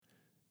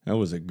How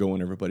is it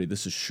going, everybody?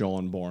 This is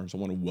Sean Barnes. I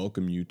want to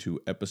welcome you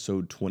to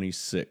episode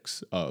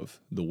 26 of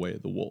The Way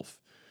of the Wolf.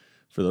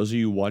 For those of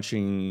you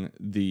watching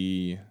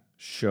the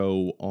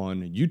show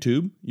on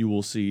YouTube, you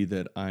will see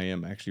that I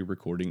am actually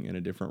recording in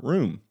a different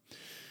room.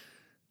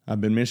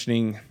 I've been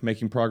mentioning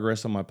making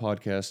progress on my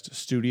podcast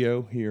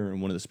studio here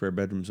in one of the spare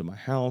bedrooms of my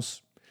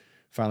house.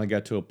 Finally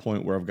got to a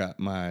point where I've got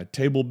my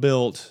table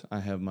built. I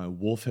have my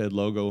Wolfhead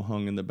logo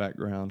hung in the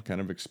background, kind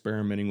of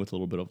experimenting with a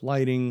little bit of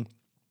lighting.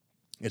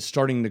 It's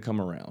starting to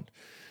come around.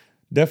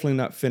 Definitely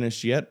not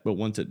finished yet, but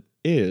once it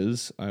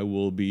is, I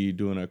will be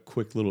doing a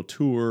quick little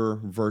tour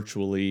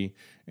virtually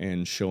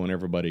and showing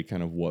everybody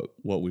kind of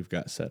what we've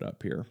got set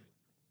up here.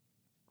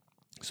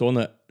 So on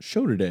the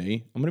show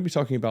today, I'm going to be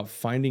talking about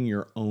finding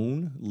your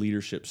own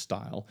leadership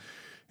style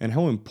and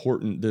how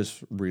important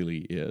this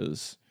really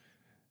is.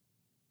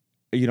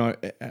 You know,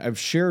 I've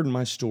shared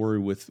my story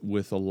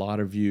with a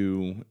lot of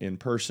you in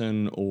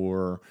person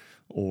or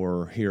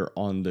here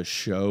on the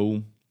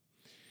show.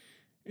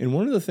 And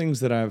one of the things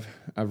that I've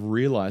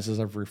realized as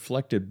I've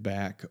reflected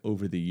back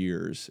over the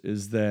years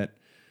is that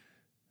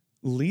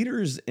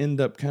leaders end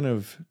up kind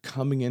of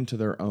coming into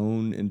their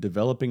own and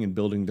developing and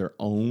building their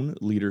own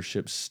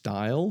leadership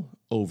style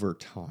over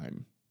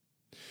time.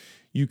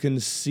 You can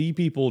see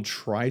people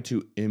try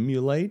to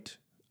emulate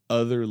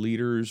other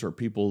leaders or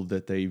people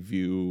that they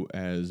view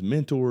as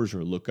mentors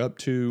or look up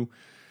to.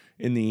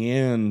 In the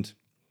end,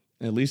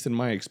 at least in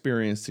my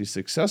experience, these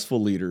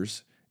successful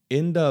leaders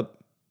end up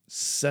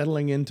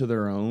settling into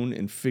their own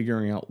and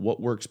figuring out what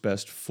works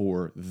best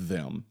for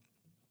them.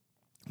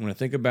 When I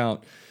think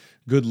about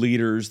good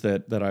leaders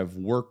that I've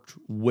worked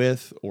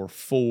with or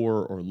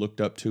for or looked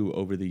up to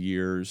over the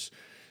years,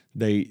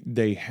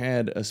 they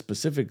had a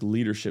specific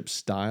leadership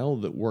style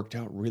that worked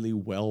out really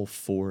well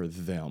for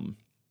them.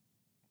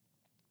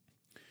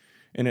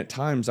 And at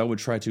times I would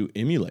try to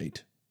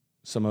emulate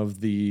some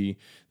of the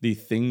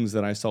things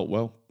that I saw.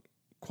 Well,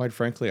 quite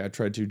frankly, I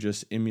tried to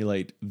just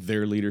emulate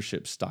their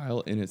leadership style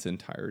in its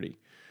entirety.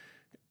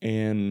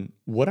 And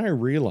what I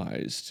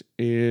realized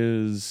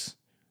is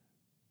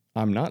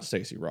I'm not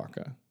Stacy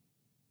Rocca.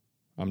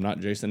 I'm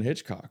not Jason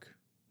Hitchcock.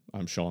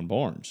 I'm Sean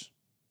Barnes.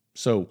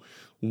 So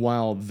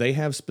while they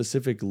have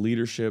specific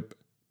leadership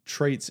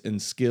traits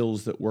and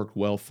skills that work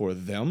well for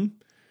them,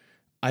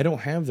 I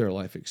don't have their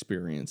life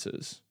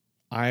experiences.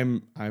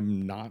 I'm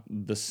not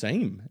the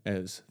same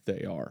as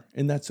they are,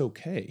 and that's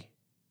okay.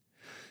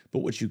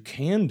 But what you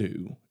can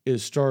do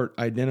is start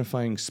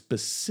identifying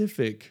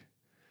specific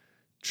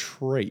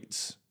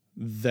traits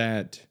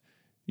that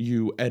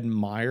you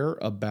admire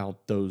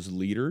about those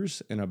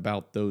leaders and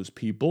about those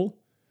people,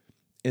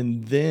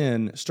 and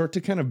then start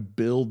to kind of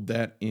build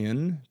that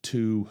in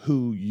to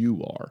who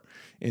you are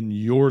and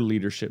your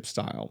leadership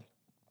style.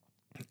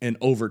 And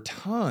over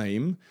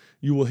time,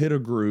 you will hit a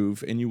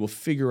groove and you will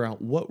figure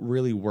out what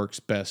really works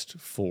best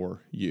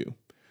for you.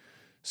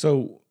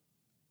 So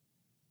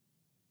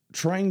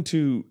trying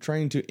to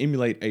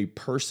emulate a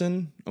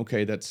person,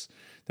 okay, that's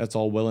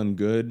all well and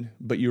good,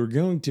 but you're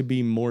going to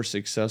be more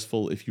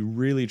successful if you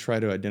really try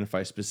to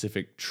identify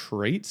specific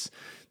traits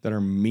that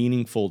are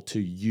meaningful to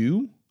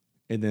you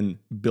and then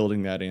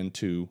building that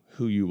into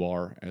who you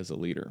are as a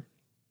leader.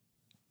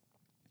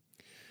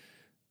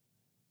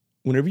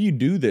 Whenever you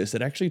do this,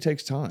 it actually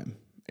takes time.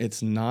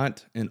 It's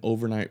not an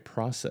overnight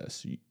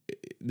process.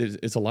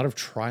 It's a lot of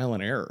trial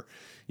and error.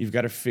 You've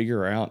got to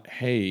figure out,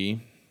 hey,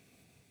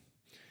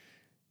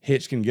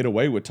 Hitch can get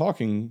away with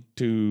talking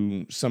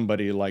to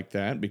somebody like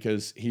that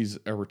because he's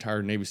a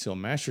retired Navy SEAL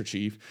Master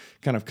Chief,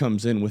 kind of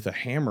comes in with a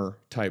hammer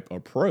type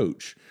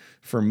approach.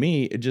 For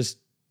me,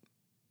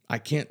 I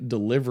can't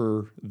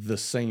deliver the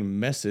same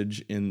message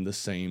in the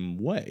same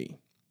way.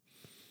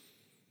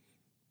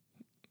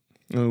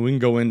 We can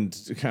go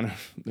into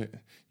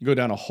go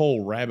down a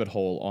whole rabbit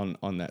hole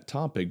on that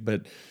topic,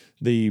 but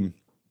the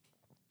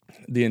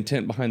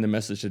intent behind the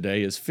message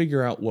today is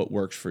figure out what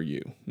works for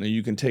you. Now,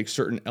 you can take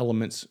certain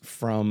elements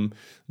from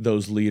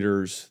those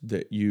leaders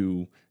that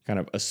you kind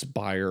of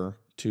aspire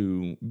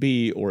to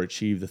be or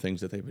achieve the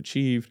things that they've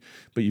achieved,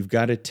 but you've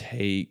got to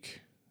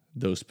take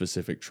those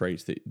specific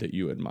traits that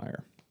you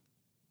admire.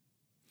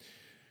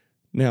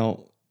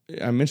 Now,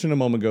 I mentioned a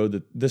moment ago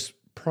that this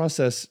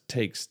process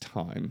takes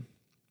time.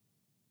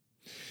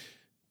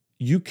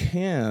 You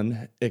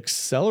can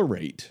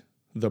accelerate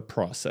the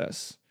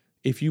process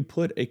if you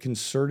put a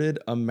concerted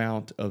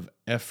amount of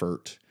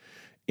effort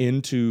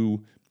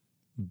into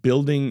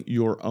building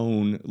your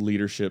own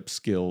leadership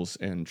skills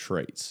and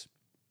traits.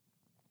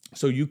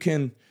 So you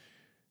can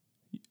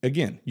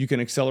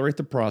accelerate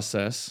the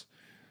process,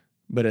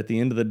 but at the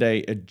end of the day,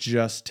 it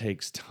just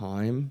takes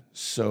time.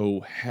 So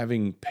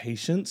having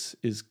patience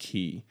is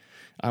key.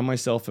 I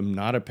myself am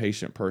not a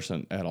patient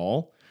person at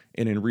all.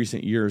 And in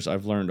recent years,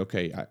 I've learned,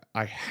 okay,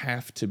 I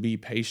have to be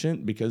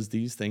patient because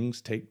these things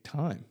take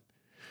time.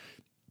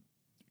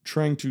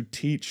 Trying to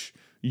teach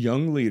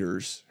young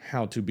leaders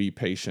how to be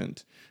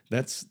patient.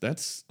 That's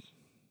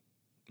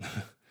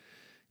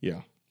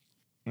yeah.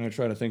 When I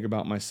try to think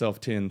about myself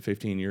 10,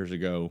 15 years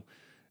ago,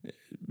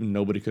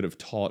 nobody could have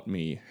taught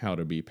me how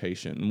to be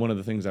patient. And one of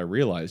the things I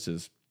realized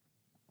is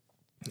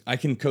I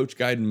can coach,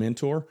 guide, and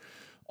mentor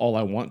all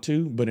I want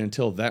to, but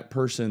until that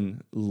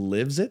person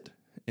lives it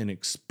and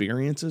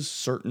experiences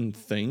certain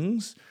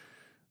things,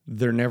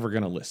 they're never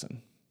going to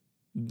listen.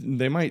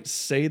 They might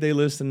say they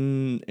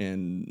listen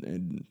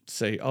and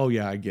say, oh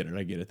yeah, I get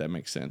it, that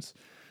makes sense.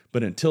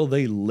 But until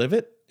they live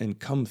it and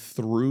come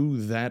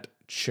through that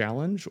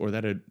challenge or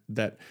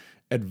that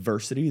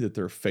adversity that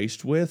they're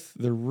faced with,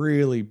 they're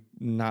really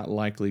not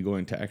likely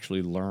going to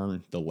actually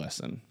learn the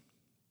lesson.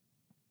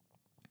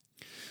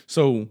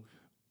 So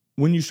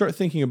when you start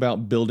thinking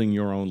about building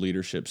your own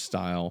leadership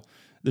style,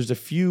 there's a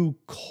few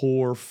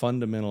core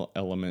fundamental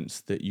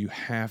elements that you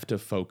have to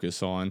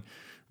focus on,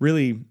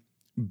 really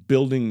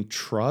building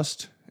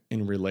trust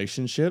in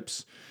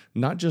relationships,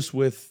 not just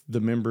with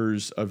the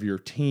members of your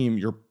team,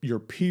 your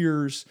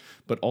peers,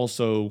 but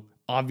also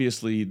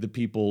obviously the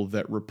people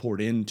that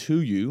report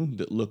into you,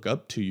 that look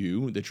up to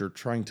you, that you're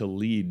trying to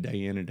lead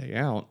day in and day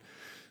out.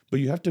 But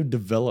you have to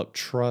develop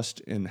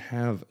trust and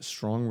have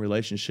strong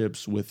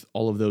relationships with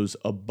all of those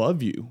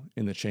above you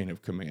in the chain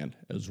of command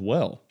as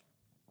well.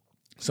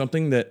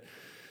 Something that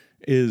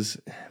is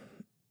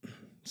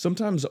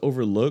sometimes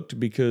overlooked,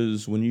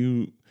 because when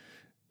you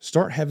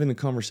start having the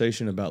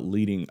conversation about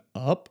leading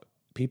up,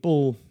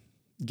 people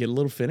get a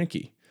little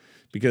finicky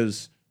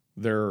because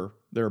their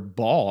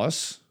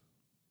boss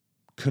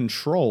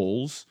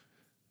controls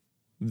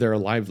their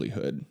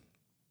livelihood.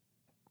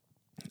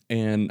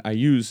 And I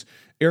use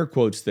air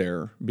quotes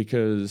there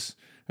because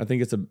I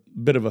think it's a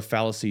bit of a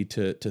fallacy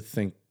to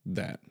think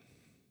that.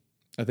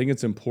 I think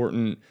it's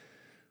important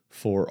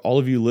for all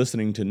of you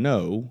listening to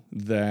know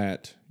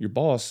that your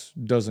boss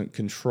doesn't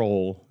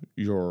control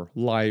your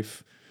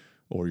life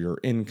or your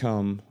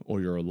income or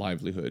your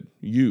livelihood.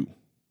 You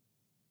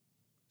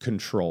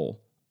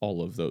control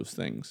all of those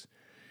things.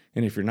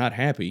 And if you're not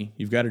happy,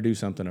 you've got to do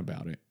something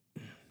about it.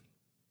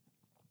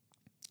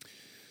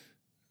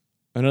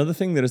 Another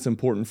thing that is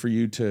important for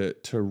you to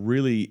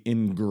really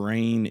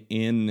ingrain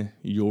in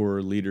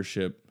your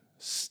leadership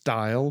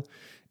style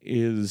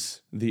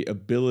is the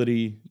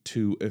ability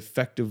to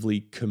effectively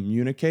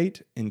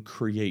communicate and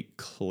create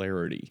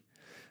clarity,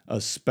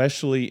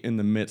 especially in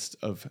the midst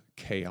of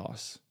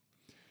chaos.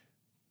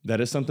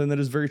 That is something that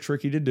is very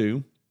tricky to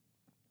do,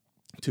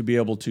 to be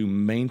able to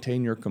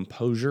maintain your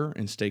composure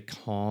and stay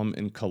calm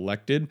and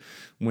collected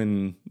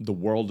when the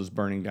world is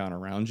burning down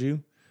around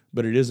you.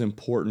 But it is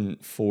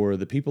important for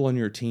the people on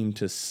your team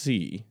to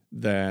see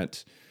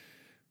that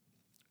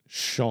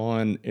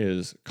Sean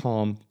is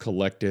calm,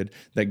 collected.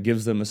 That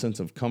gives them a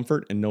sense of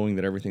comfort and knowing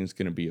that everything's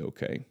going to be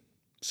okay.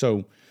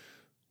 So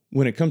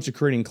when it comes to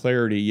creating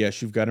clarity,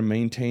 yes, you've got to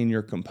maintain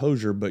your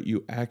composure, but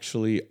you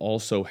actually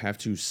also have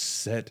to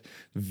set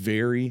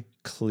very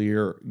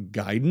clear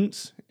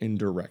guidance and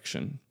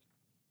direction.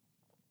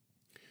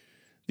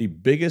 The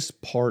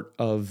biggest part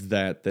of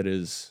that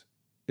is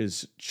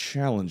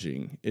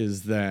challenging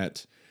is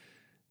that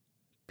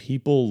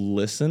people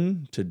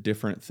listen to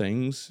different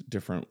things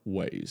different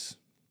ways.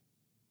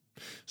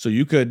 So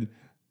you could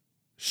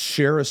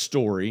share a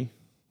story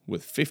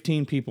with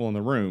 15 people in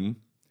the room,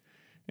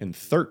 and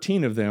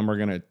 13 of them are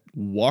going to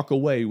walk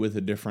away with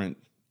a different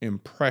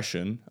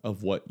impression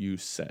of what you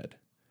said.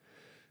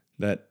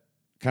 That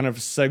kind of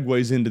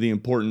segues into the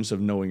importance of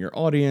knowing your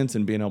audience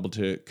and being able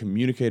to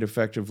communicate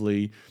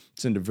effectively,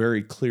 send a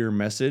very clear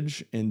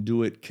message, and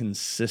do it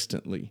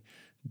consistently,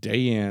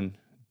 day in,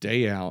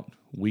 day out,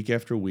 week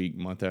after week,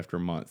 month after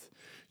month.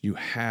 You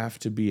have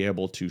to be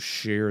able to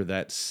share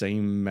that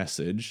same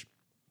message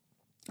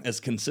as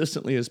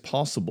consistently as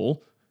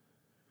possible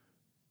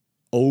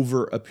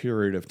over a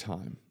period of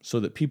time so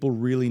that people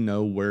really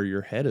know where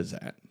your head is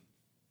at.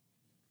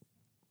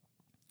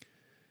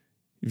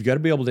 You've got to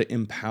be able to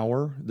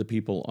empower the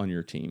people on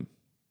your team.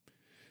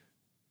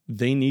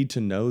 They need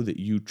to know that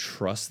you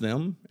trust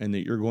them and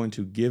that you're going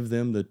to give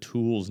them the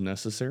tools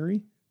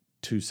necessary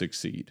to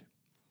succeed.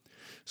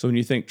 So when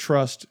you think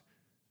trust,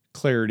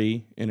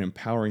 clarity, and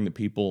empowering the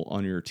people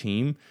on your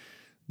team,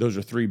 those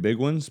are three big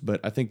ones. But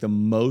I think the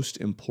most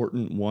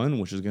important one,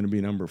 which is going to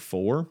be number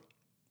 4,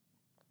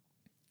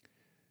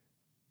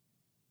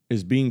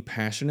 is being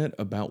passionate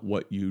about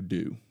what you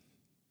do.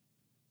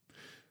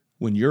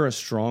 When you're a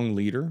strong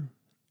leader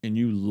and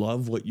you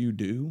love what you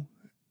do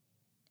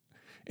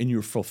and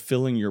you're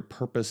fulfilling your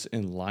purpose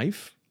in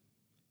life,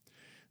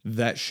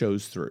 that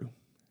shows through.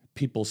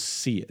 People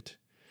see it.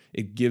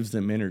 It gives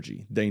them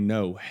energy. They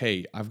know,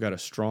 hey, I've got a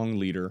strong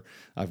leader.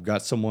 I've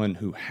got someone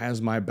who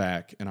has my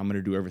back, and I'm going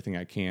to do everything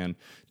I can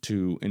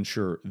to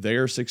ensure they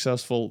are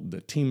successful,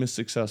 the team is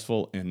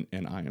successful, and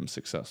I am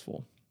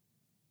successful.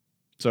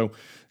 So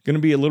going to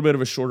be a little bit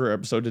of a shorter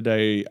episode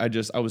today.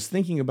 I was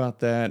thinking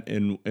about that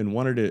and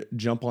wanted to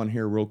jump on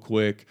here real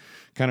quick,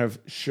 kind of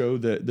show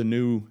the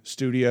new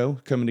studio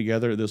coming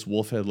together, this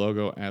Wolfhead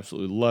logo.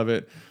 Absolutely love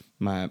it.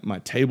 My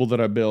table that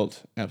I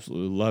built,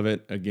 absolutely love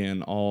it.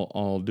 Again,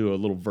 I'll do a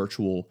little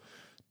virtual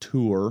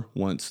tour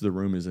once the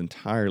room is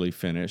entirely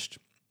finished.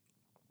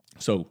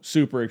 So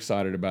super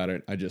excited about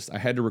it. I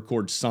had to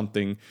record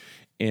something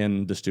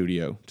in the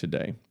studio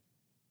today.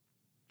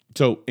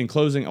 So in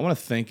closing, I want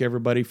to thank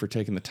everybody for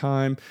taking the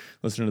time,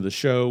 listening to the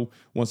show.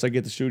 Once I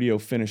get the studio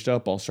finished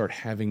up, I'll start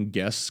having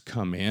guests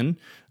come in.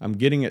 I'm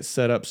getting it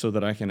set up so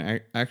that I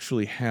can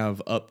actually have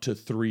up to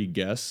 3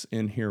 guests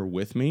in here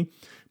with me.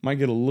 Might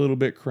get a little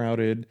bit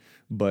crowded,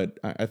 but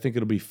I think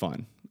it'll be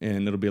fun.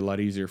 And it'll be a lot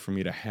easier for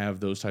me to have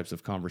those types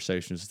of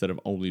conversations instead of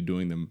only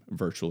doing them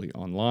virtually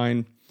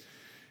online.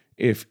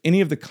 If any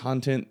of the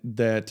content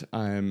that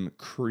I'm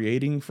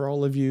creating for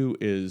all of you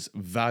is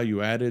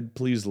value added,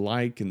 please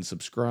like and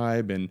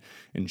subscribe and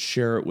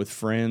share it with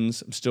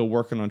friends. I'm still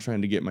working on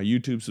trying to get my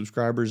YouTube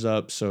subscribers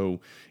up. So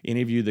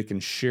any of you that can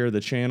share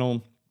the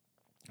channel,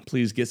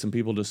 please get some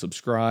people to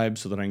subscribe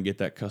so that I can get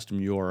that custom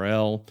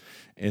URL.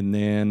 And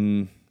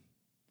then,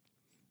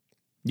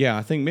 yeah,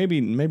 I think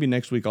maybe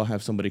next week I'll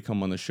have somebody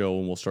come on the show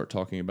and we'll start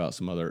talking about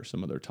some other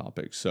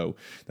topics. So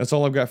that's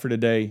all I've got for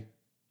today.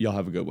 Y'all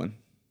have a good one.